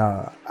ahead and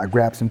I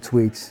grabbed some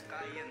tweets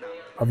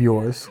of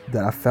yours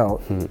that I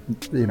felt,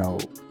 you know,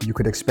 you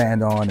could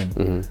expand on,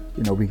 and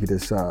you know, we could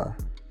just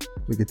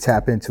we could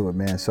tap into it,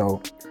 man.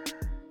 So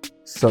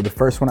the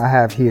first one I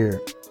have here,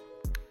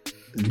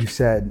 you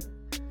said,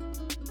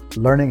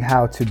 learning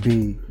how to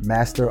be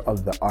master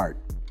of the art.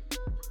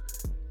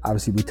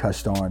 Obviously, we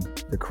touched on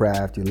the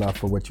craft, your love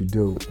for what you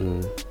do,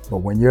 but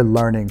when you're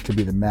learning to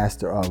be the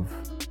master of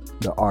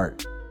the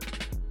art,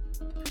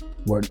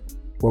 what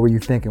were you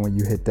thinking when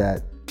you hit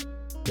that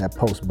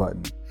post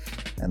button?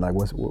 And like,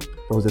 what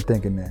was the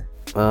thinking there?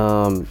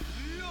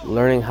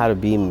 Learning how to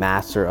be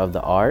master of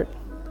the art,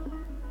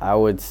 I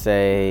would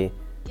say,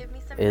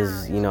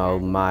 is, you know,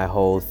 my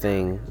whole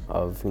thing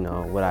of, you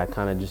know, what I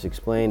kind of just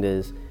explained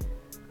is,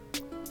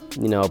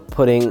 you know,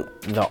 putting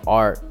the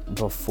art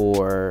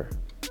before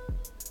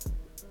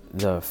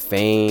the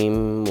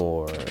fame,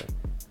 or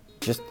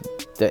just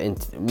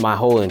my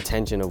whole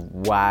intention of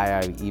why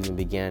I even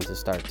began to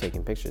start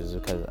taking pictures, is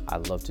because I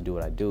love to do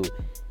what I do.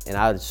 And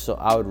I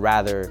would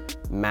rather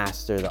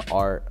master the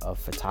art of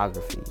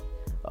photography,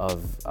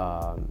 of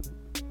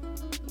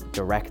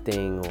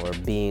directing, or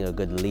being a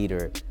good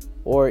leader,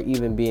 or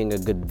even being a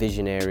good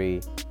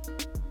visionary,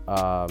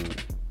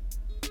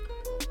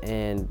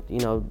 and, you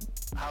know,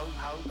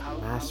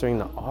 mastering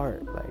the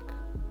art, like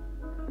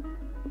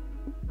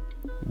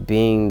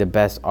being the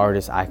best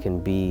artist I can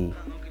be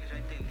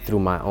through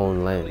my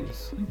own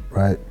lens.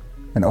 Right.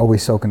 And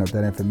always soaking up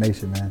that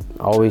information, man.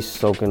 Always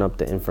soaking up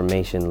the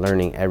information,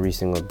 learning every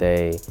single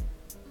day.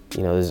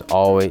 You know, there's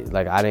always,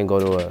 like, I didn't go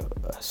to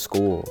a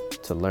school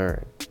to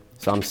learn.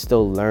 So I'm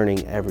still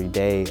learning every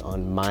day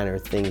on minor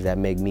things that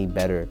make me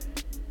better,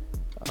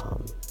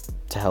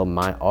 to help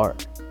my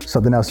art.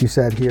 Something else you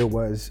said here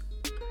was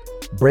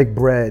break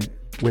bread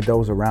with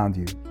those around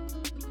you.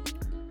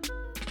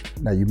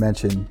 Now you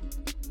mentioned,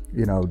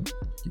 you know,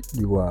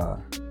 you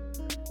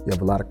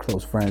have a lot of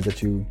close friends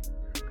that you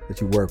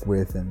work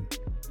with, and,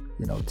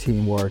 you know,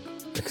 teamwork,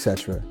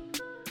 etc.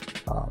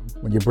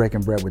 When you're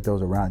breaking bread with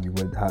those around you,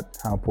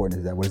 how important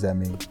is that? What does that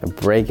mean?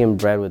 Breaking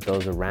bread with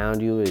those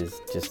around you is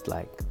just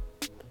like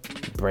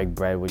break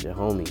bread with your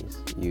homies.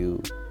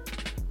 You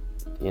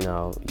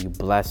know, you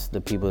bless the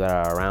people that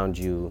are around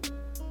you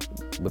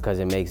because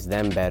it makes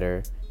them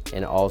better,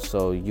 and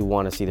also you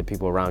want to see the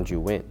people around you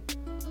win.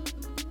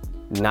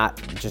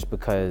 Not just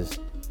because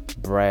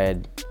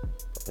bread,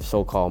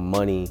 so-called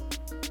money,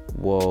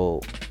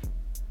 will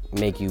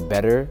make you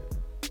better,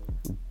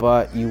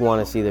 but you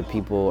want to see the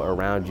people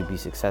around you be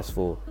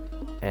successful.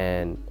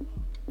 And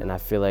I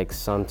feel like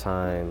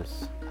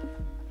sometimes,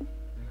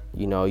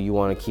 you know, you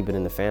want to keep it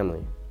in the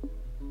family.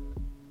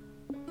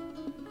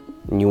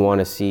 And you want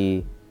to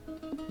see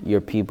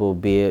your people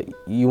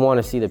you want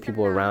to see the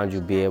people around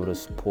you be able to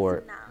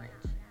support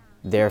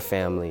their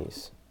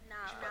families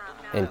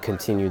and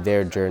continue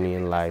their journey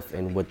in life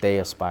and what they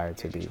aspire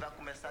to be.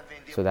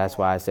 So that's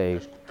why I say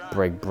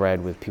break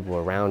bread with people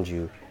around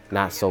you,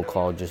 not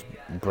so-called just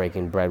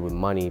breaking bread with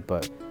money,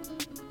 but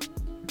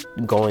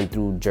going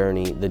through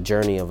the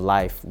journey of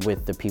life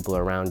with the people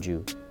around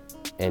you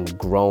and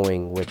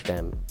growing with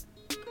them.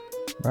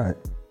 Right.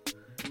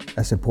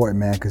 That's important,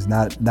 man, because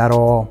not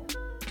all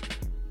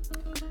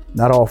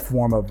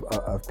form of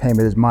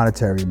payment is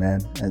monetary,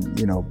 man. And,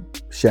 you know,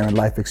 sharing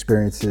life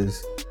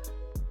experiences,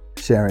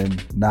 sharing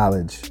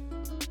knowledge,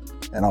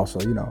 and also,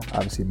 you know,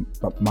 obviously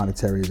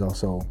monetary is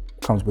also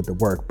comes with the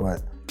work,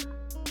 but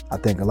I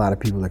think a lot of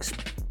people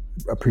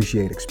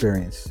appreciate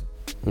experience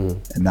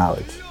and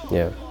knowledge.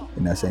 Yeah.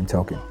 In that same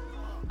token.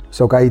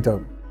 So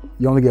Kaito,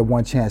 you only get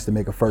one chance to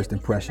make a first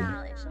impression.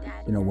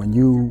 You know, when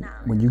you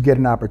get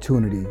an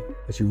opportunity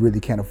that you really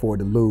can't afford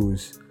to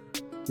lose,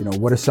 you know,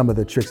 what are some of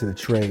the tricks of the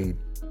trade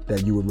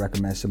that you would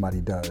recommend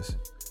somebody does?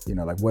 You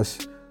know, like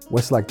what's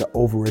like the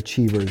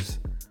overachievers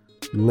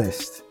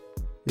list,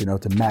 you know,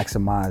 to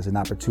maximize an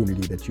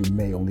opportunity that you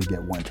may only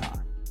get one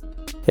time?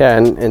 Yeah,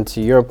 and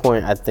to your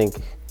point, I think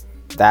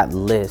that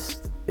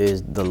list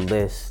is the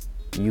list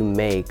you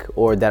make,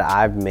 or that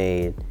I've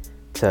made,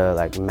 to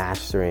like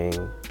mastering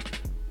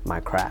my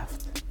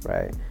craft,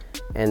 right?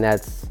 And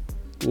that's,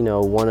 you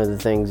know, one of the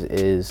things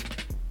is,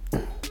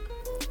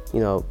 you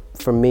know,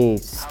 for me,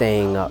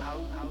 staying up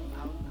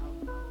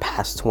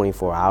past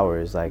 24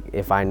 hours. Like,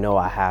 if I know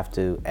I have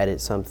to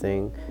edit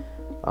something,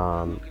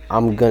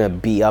 I'm gonna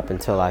be up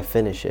until I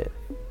finish it.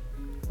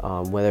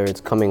 Whether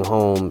it's coming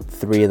home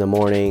 3 in the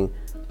morning,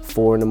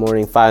 4 in the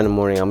morning, 5 in the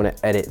morning, I'm gonna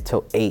edit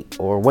till 8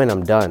 or when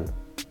I'm done.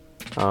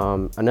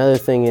 Another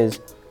thing is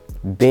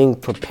being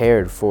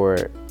prepared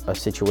for a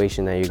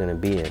situation that you're gonna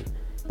be in.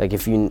 Like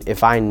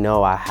if I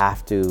know I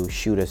have to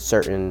shoot a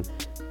certain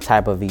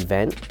type of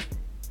event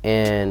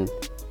and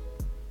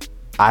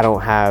if I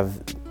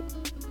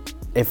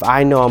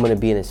know I'm gonna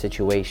be in a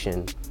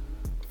situation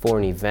for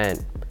an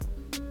event,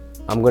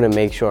 I'm gonna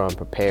make sure I'm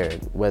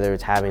prepared, whether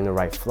it's having the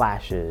right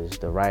flashes,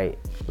 the right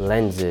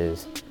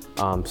lenses,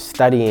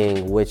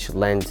 studying which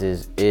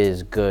lenses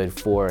is good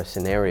for a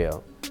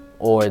scenario.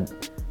 Or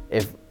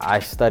if I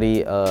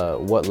study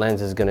what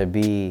lens is gonna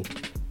be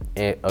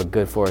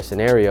good for a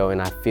scenario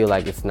and I feel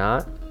like it's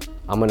not,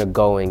 I'm gonna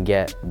go and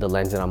get the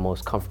lens that I'm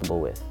most comfortable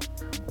with,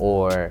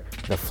 or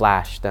the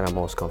flash that I'm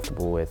most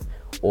comfortable with,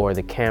 or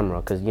the camera.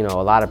 Because you know,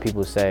 a lot of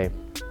people say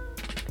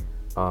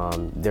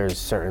there's a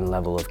certain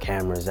level of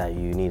cameras that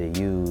you need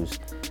to use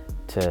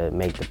to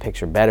make the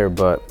picture better,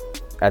 but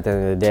at the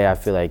end of the day, I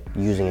feel like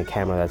using a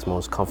camera that's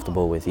most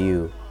comfortable with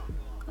you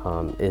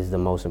is the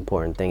most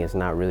important thing. It's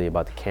not really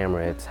about the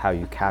camera, it's how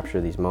you capture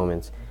these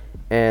moments,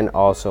 and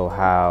also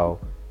how,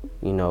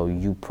 you know,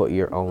 you put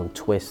your own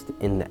twist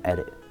in the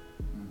edit.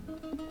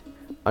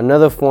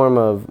 Another form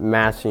of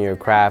mastering your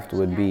craft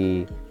would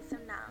be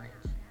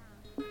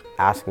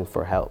asking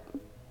for help.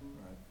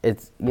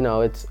 It's, you know,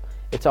 it's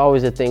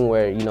always a thing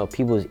where, you know,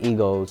 people's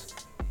egos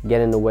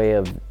get in the way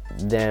of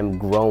them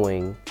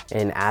growing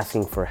and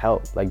asking for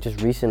help. Like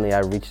just recently, I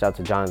reached out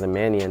to Jonathan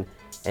Mannion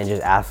and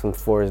just asked him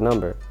for his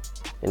number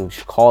and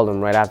called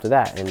him right after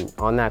that. And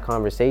on that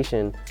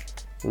conversation,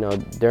 you know,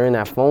 during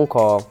that phone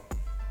call,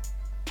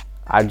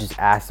 I just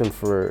asked him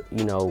for,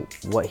 you know,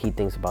 what he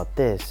thinks about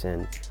this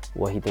and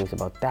what he thinks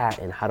about that,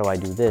 and how do I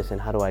do this and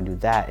how do I do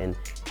that, and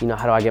you know,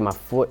 how do I get my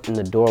foot in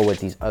the door with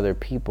these other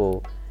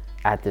people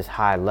at this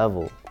high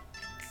level.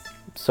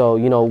 So,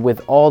 you know,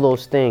 with all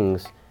those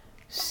things,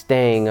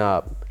 staying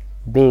up,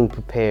 being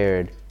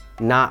prepared,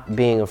 not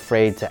being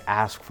afraid to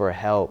ask for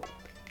help,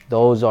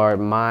 those are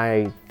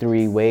my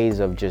 3 ways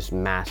of just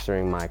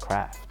mastering my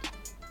craft.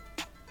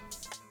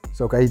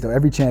 So Kaito,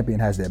 every champion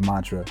has that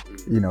mantra,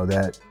 you know,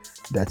 that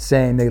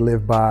saying they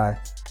live by,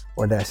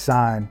 or that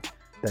sign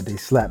that they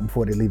slap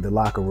before they leave the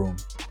locker room.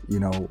 You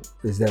know,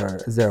 is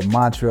there a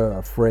mantra,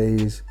 a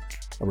phrase,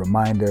 a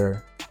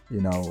reminder,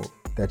 you know,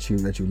 that you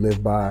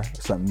live by,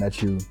 something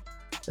that you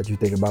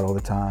think about all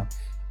the time?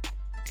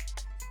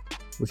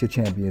 What's your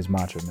champion's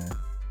mantra, man?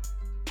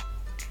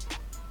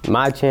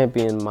 My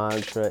champion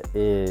mantra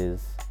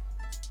is,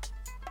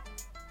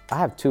 I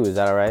have 2, is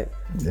that all right?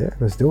 Yeah,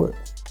 let's do it.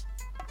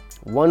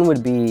 One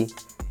would be,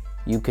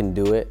 you can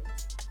do it.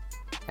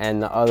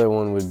 And the other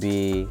one would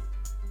be,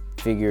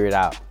 figure it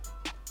out.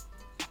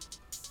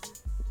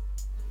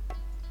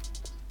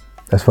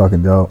 That's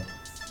fucking dope.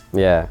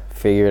 Yeah,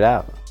 figure it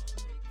out.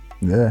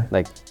 Yeah.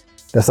 Like,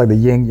 that's like the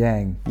yin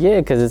yang.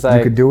 Yeah, because it's like,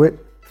 you could do it,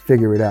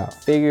 figure it out.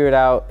 Figure it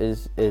out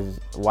is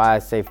why I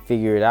say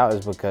figure it out,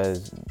 is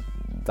because,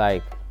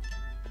 like,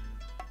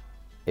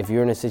 if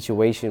you're in a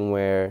situation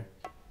where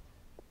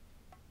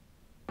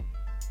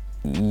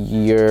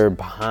you're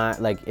behind,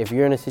 like if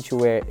you're in a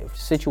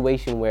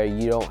situation where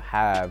you don't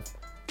have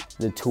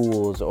the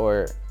tools,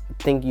 or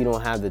think you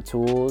don't have the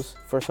tools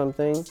for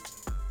something,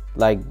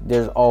 like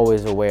there's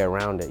always a way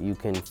around it. You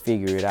can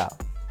figure it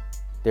out.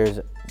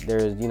 There's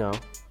you know,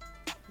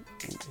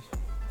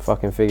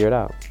 fucking figure it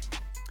out.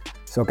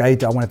 So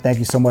Kaito, I want to thank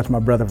you so much, my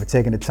brother, for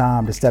taking the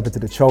time to step into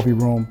the trophy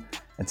room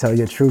and tell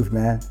your truth,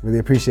 man. Really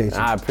appreciate you.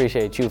 I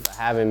appreciate you for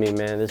having me,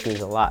 man. This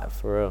means a lot,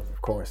 for real.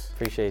 Of course.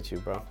 Appreciate you,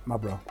 bro. My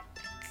bro.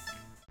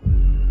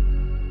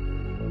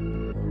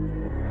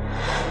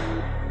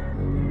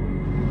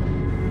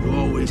 You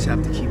always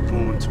have to keep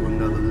going to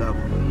another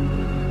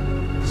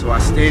level. So I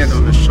stand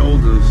on the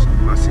shoulders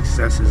of my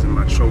successes and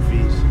my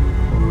trophies,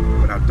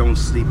 but I don't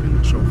sleep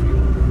in the trophy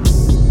room.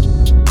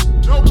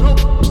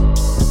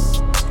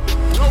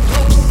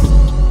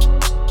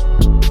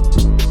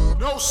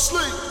 No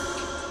sleep.